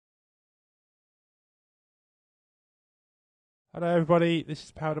Hello everybody, this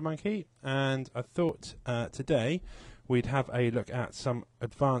is Powder Monkey, and I thought today we'd have a look at some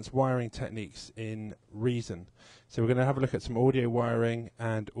advanced wiring techniques in Reason. So we're going to have a look at some audio wiring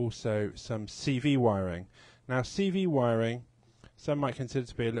and also some CV wiring. Now CV wiring, some might consider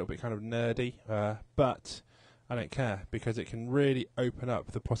to be a little bit kind of nerdy, but I don't care because it can really open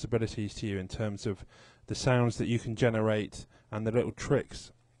up the possibilities to you in terms of the sounds that you can generate and the little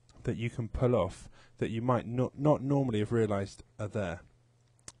tricks that you can pull off that you might not normally have realised are there.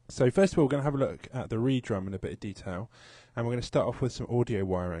 So first of all, we're going to have a look at the Redrum in a bit of detail, and we're going to start off with some audio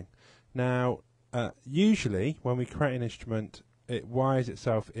wiring. Now, usually when we create an instrument, it wires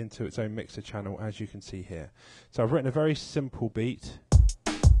itself into its own mixer channel, as you can see here. So I've written a very simple beat.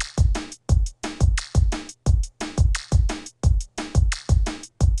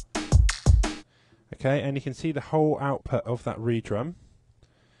 Okay, and you can see the whole output of that Redrum.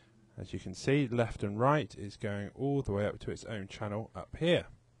 As you can see, left and right is going all the way up to its own channel up here.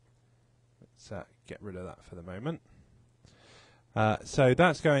 Let's get rid of that for the moment. So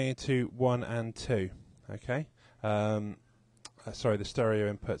that's going into 1 and 2. Okay. Sorry, the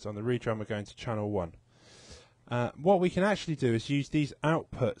stereo inputs on the Redrum are going to channel 1. What we can actually do is use these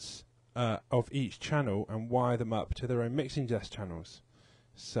outputs of each channel and wire them up to their own mixing desk channels.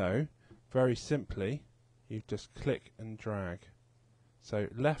 So, very simply, you just click and drag. So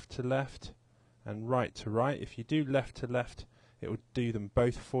left to left and right to right. If you do left to left, it will do them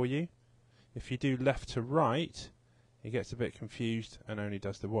both for you. If you do left to right, it gets a bit confused and only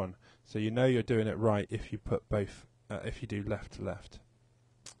does the one. So you know you're doing it right if you put both, if you do left to left.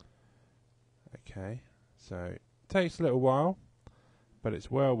 Okay, so it takes a little while, but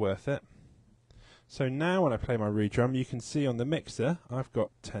it's well worth it. So now when I play my Redrum, you can see on the mixer, I've got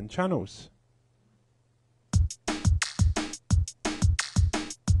 10 channels.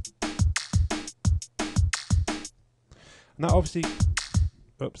 And that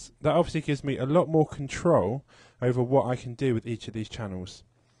obviously gives me a lot more control over what I can do with each of these channels.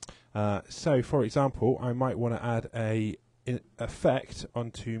 So, for example, I might want to add an effect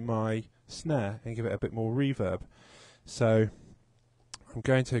onto my snare and give it a bit more reverb. So, I'm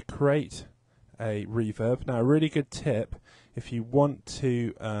going to create a reverb. Now, a really good tip, if you want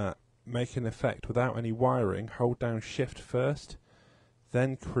to make an effect without any wiring, hold down Shift first,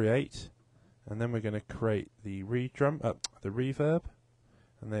 then Create. And then we're going to create the the reverb,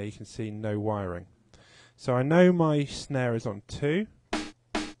 and there you can see no wiring. So I know my snare is on 2,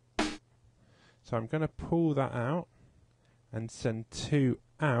 so I'm going to pull that out and send 2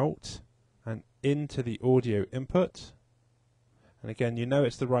 out and into the audio input. And again, you know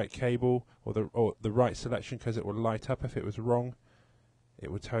it's the right cable or the right selection because it will light up. If it was wrong,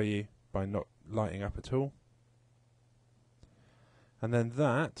 it will tell you by not lighting up at all. And then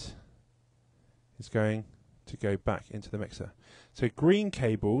that is going to go back into the mixer. So green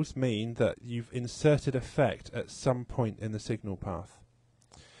cables mean that you've inserted effect at some point in the signal path.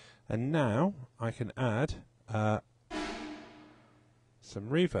 And now I can add some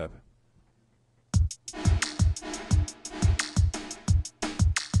reverb.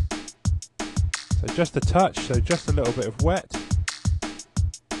 So just a touch, so just a little bit of wet.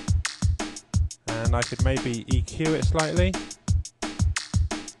 And I could maybe EQ it slightly.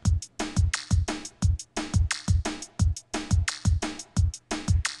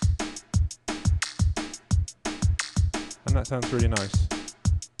 And that sounds really nice.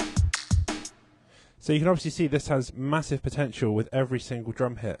 So you can obviously see this has massive potential with every single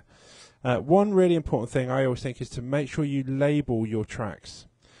drum hit. One really important thing I always think is to make sure you label your tracks.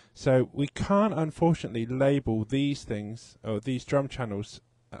 So we can't unfortunately label these things, or these drum channels,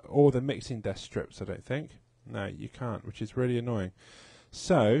 or the mixing desk strips, I don't think. No, you can't, which is really annoying.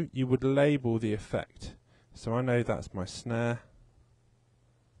 So you would label the effect. So I know that's my snare.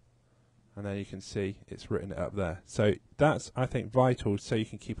 And then you can see it's written it up there. So that's, I think, vital so you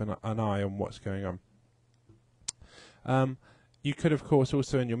can keep an eye on what's going on. You could, of course,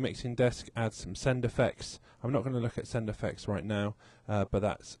 also in your mixing desk add some send effects. I'm not going to look at send effects right now, but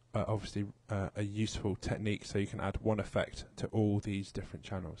that's obviously a useful technique so you can add one effect to all these different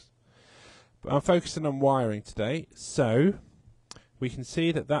channels. But I'm focusing on wiring today, so we can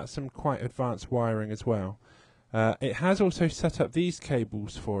see that that's some quite advanced wiring as well. It has also set up these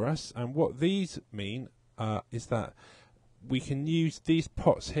cables for us, and what these mean is that we can use these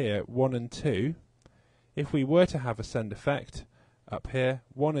pots here, 1 and 2. If we were to have a send effect up here,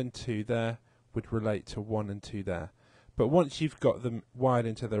 1 and 2 there would relate to 1 and 2 there. But once you've got them wired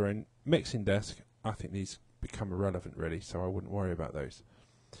into their own mixing desk, I think these become irrelevant really, so I wouldn't worry about those.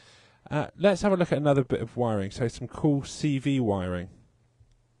 Let's have a look at another bit of wiring, so some cool CV wiring,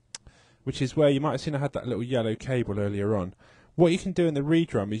 which is where you might have seen I had that little yellow cable earlier on. What you can do in the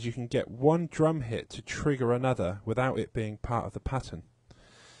Redrum is you can get one drum hit to trigger another without it being part of the pattern.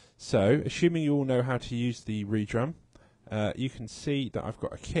 So, assuming you all know how to use the Redrum, you can see that I've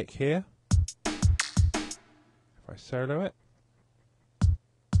got a kick here. If I solo it.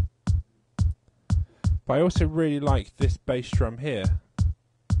 But I also really like this bass drum here.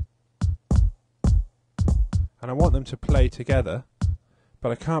 And I want them to play together,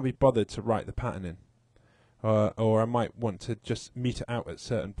 but I can't be bothered to write the pattern in. Or I might want to just mute it out at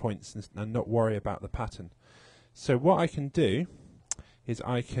certain points and not worry about the pattern. So what I can do is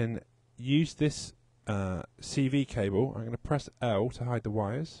I can use this CV cable. I'm going to press L to hide the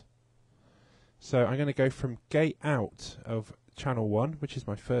wires. So I'm going to go from gate out of channel 1, which is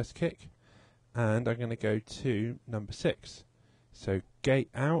my first kick, and I'm going to go to number 6. So gate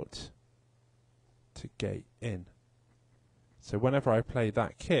out to gate in. So whenever I play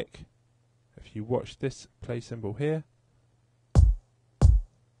that kick, if you watch this play symbol here,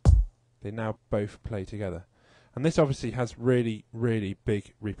 they now both play together. And this obviously has really, really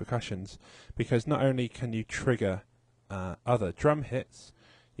big repercussions, because not only can you trigger other drum hits,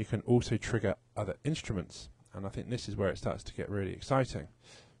 you can also trigger other instruments. And I think this is where it starts to get really exciting.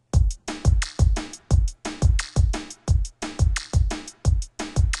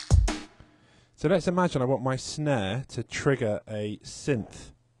 So let's imagine I want my snare to trigger a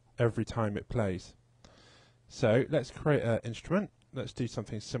synth every time it plays. So let's create an instrument. Let's do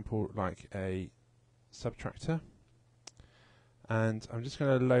something simple like a subtractor. And I'm just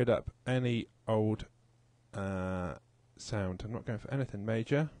going to load up any old sound. I'm not going for anything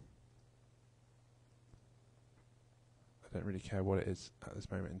major. I don't really care what it is at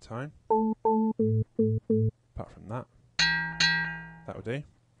this moment in time. Apart from that. That will do.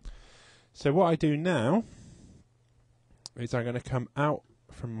 So what I do now is I'm going to come out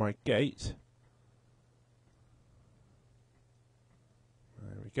from my gate.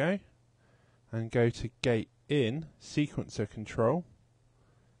 There we go. And go to gate in sequencer control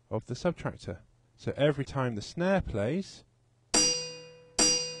of the subtractor. So every time the snare plays,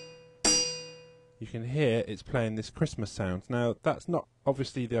 you can hear it's playing this Christmas sound. Now that's not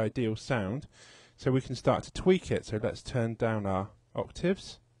obviously the ideal sound, so we can start to tweak it. So let's turn down our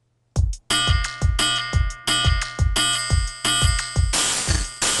octaves.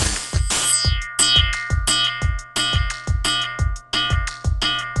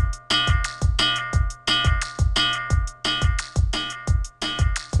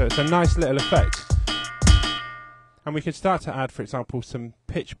 So it's a nice little effect. And we could start to add, for example, some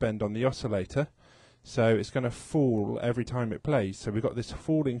pitch bend on the oscillator. So it's going to fall every time it plays. So we've got this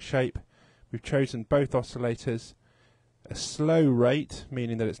falling shape. We've chosen both oscillators. A slow rate,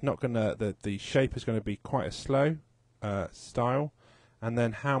 meaning that it's not going to, the shape is going to be quite a slow style. And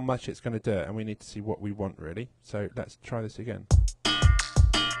then how much it's going to do it. And we need to see what we want really. So let's try this again.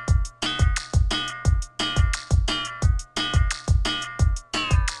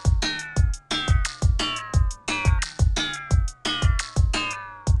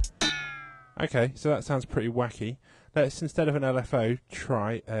 Okay, so that sounds pretty wacky. Let's, instead of an LFO,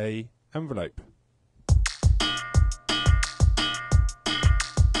 try a envelope.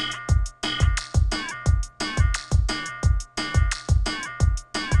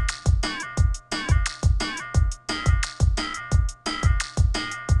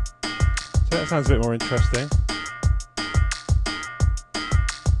 So that sounds a bit more interesting.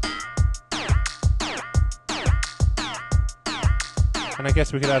 And I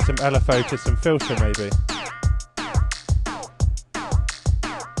guess we could add some LFO to some filter maybe.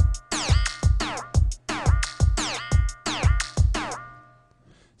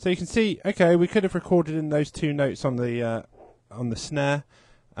 So you can see, okay, we could have recorded in those two notes on the snare,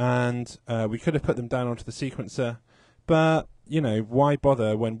 and we could have put them down onto the sequencer, but you know, why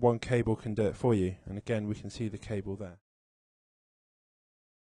bother when one cable can do it for you? And again, we can see the cable there.